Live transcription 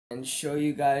and show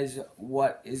you guys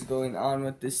what is going on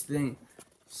with this thing.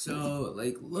 So,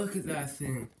 like, look at that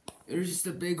thing. There's just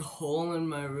a big hole in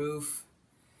my roof,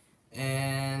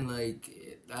 and like,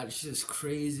 that's just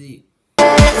crazy.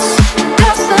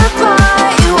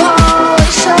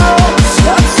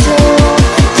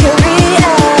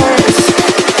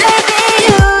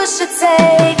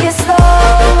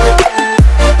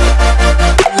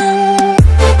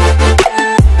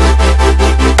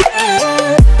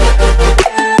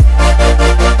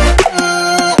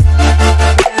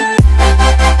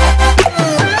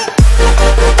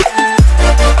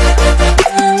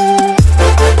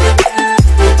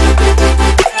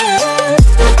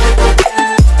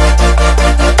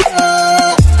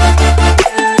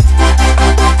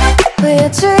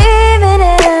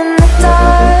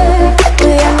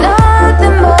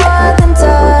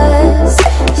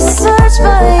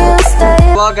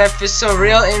 I feel so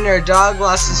real in your dog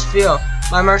lost his feel.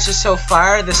 My merch is so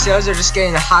fire, the sales are just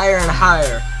getting higher and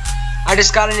higher. I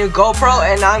just got a new GoPro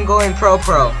and I'm going pro.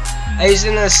 I used it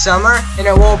in the summer and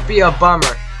it won't be a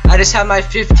bummer. I just had my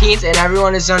 15th and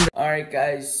everyone is under. Alright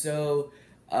guys, so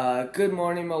good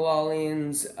morning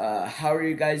Malalians. How are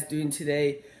you guys doing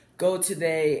today? Go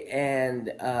today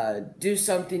and do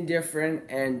something different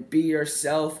and be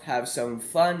yourself, have some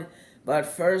fun. But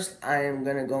first I am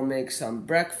gonna go make some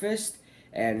breakfast.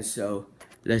 And so,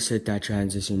 let's hit that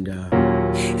transition down.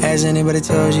 Has anybody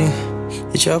told you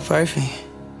that you're perfect?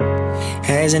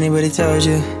 Has anybody told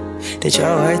you that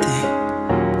you're worth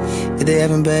it? If they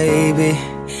haven't, baby,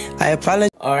 I apologize.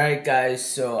 Alright guys,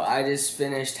 so I just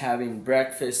finished having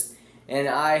breakfast and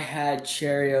I had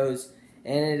Cheerios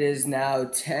and it is now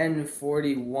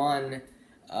 10:41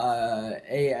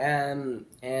 a.m.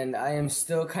 and I am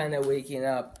still kind of waking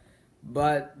up.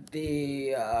 But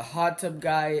the hot tub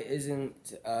guy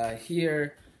isn't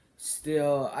here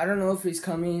still. I don't know if he's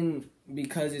coming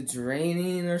because it's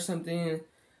raining or something.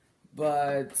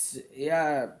 But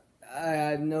yeah, I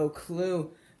had no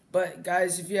clue. But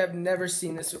guys, if you have never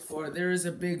seen this before, there is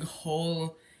a big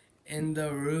hole in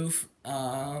the roof.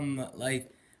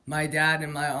 Like my dad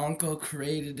and my uncle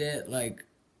created it. Like,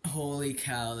 holy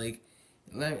cow. Like,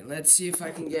 let's see if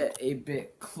I can get a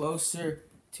bit closer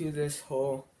to this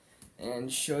hole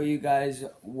and show you guys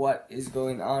what is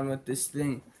going on with this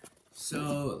thing.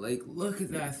 So, like, look at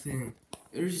that thing.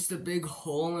 There's just a big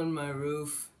hole in my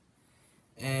roof,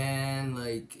 and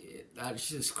like, that's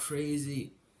just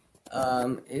crazy.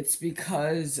 It's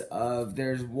because of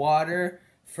there's water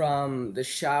from the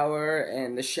shower,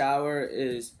 and the shower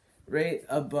is right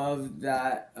above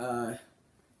that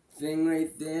thing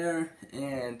right there,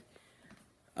 and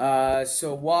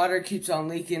so water keeps on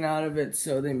leaking out of it,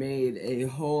 so they made a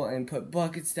hole and put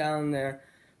buckets down there.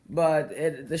 But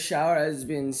the shower has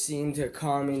been seen to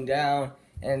calming down,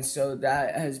 and so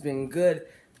that has been good.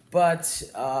 But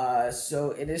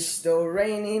so it is still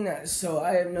raining, so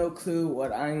I have no clue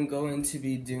what I'm going to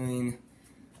be doing.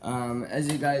 As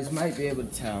you guys might be able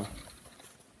to tell,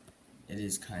 it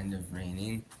is kind of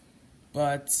raining.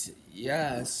 But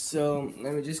yeah, so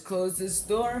let me just close this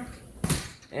door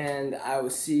and I will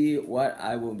see what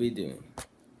I will be doing.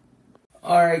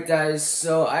 Alright guys,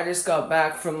 so I just got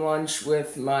back from lunch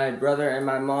with my brother and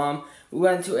my mom. We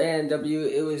went to A&W,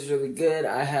 it was really good.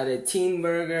 I had a teen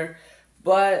burger,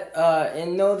 but,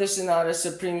 and no, this is not a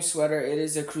Supreme sweater, it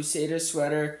is a Crusader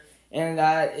sweater, and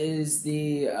that is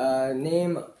the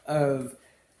name of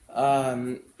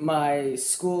my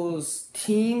school's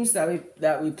teams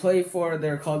that we play for.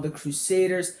 They're called the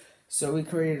Crusaders, so we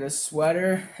created a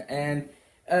sweater, and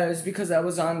it was because I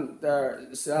was on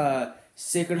the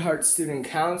Sacred Heart Student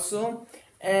Council.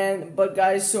 But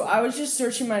guys, so I was just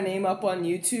searching my name up on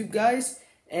YouTube, guys,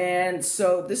 and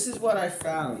so this is what I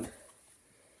found.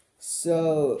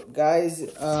 So guys,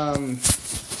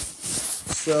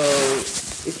 so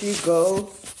if you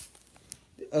go,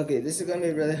 okay, this is gonna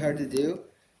be really hard to do,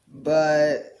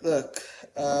 but look,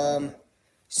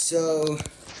 so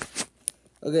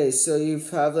okay, so you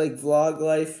have like vlog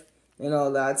life and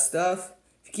all that stuff.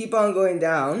 Keep on going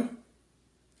down.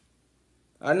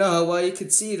 I don't know how well you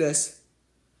could see this,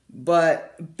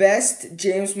 but best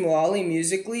James Mullally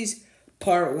musicallys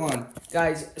part 1,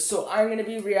 guys. So I'm gonna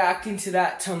be reacting to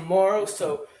that tomorrow,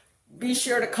 so be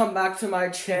sure to come back to my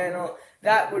channel.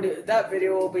 That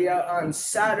video will be out on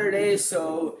Saturday,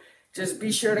 so just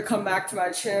be sure to come back to my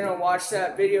channel, watch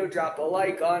that video, drop a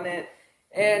like on it,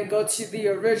 and go to the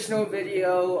original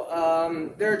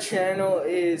video. Their channel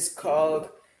is called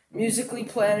Musically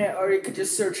Planet, or you could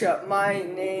just search up my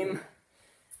name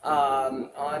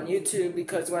on YouTube,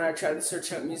 because when I tried to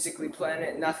search up Musically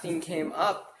Planet, nothing came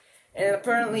up. And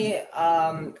apparently,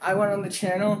 I went on the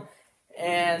channel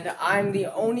and I'm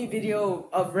the only video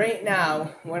of right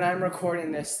now when I'm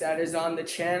recording this that is on the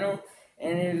channel,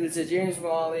 and it is a James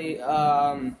Molly,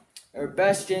 or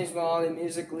Best James Molly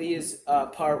Music Leads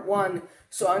Part 1.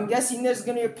 So I'm guessing there's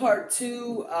gonna be a Part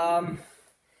 2.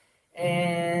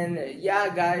 And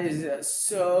yeah, guys,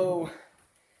 so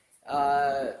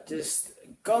just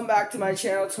come back to my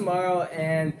channel tomorrow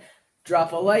and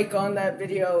drop a like on that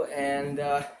video, and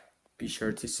be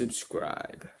sure to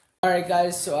subscribe. Alright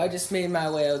guys, so I just made my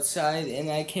way outside and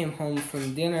I came home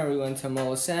from dinner. We went to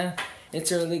Molossan.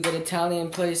 It's a really good Italian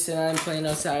place, and I'm playing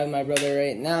outside with my brother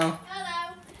right now.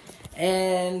 Hello.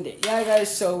 And yeah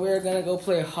guys, so we're gonna go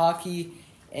play hockey,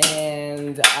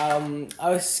 and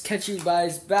I'll catch you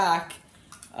guys back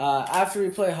after we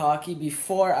play hockey,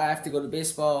 before I have to go to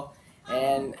baseball.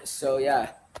 And so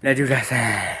yeah, let's do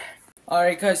that.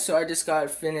 Alright guys, so I just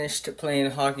got finished playing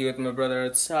hockey with my brother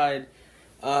outside.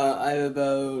 I have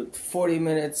about 40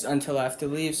 minutes until I have to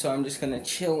leave, so I'm just gonna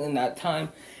chill in that time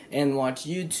and watch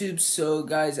YouTube. So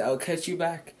guys, I'll catch you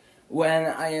back when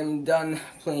I am done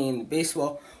playing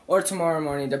baseball, or tomorrow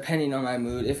morning, depending on my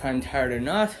mood, if I'm tired or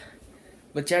not.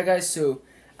 But yeah guys, so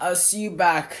I'll see you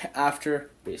back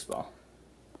after baseball.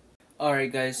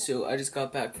 Alright guys, so I just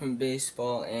got back from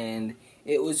baseball and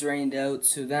it was rained out,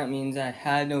 so that means I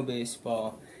had no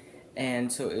baseball,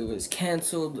 and so it was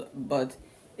cancelled. But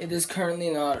it is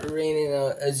currently not raining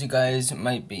out, as you guys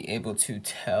might be able to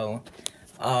tell.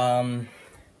 And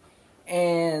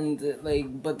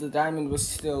like, but the diamond was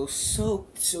still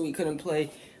soaked, so we couldn't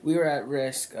play. We were at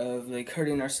risk of like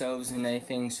hurting ourselves and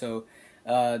anything, so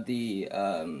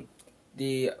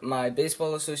my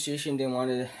baseball association didn't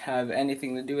want to have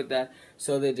anything to do with that,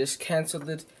 so they just canceled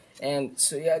it. And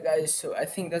so yeah guys, so I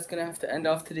think that's gonna have to end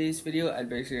off today's video. I'd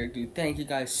basically like to thank you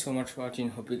guys so much for watching.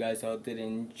 Hope you guys all did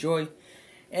enjoy.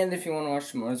 And if you want to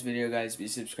watch tomorrow's video, guys, be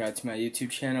subscribed to my YouTube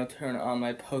channel, turn on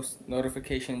my post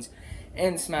notifications,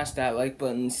 and smash that like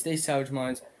button. Stay Savage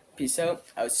Minds. Peace out.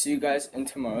 I'll see you guys in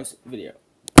tomorrow's video.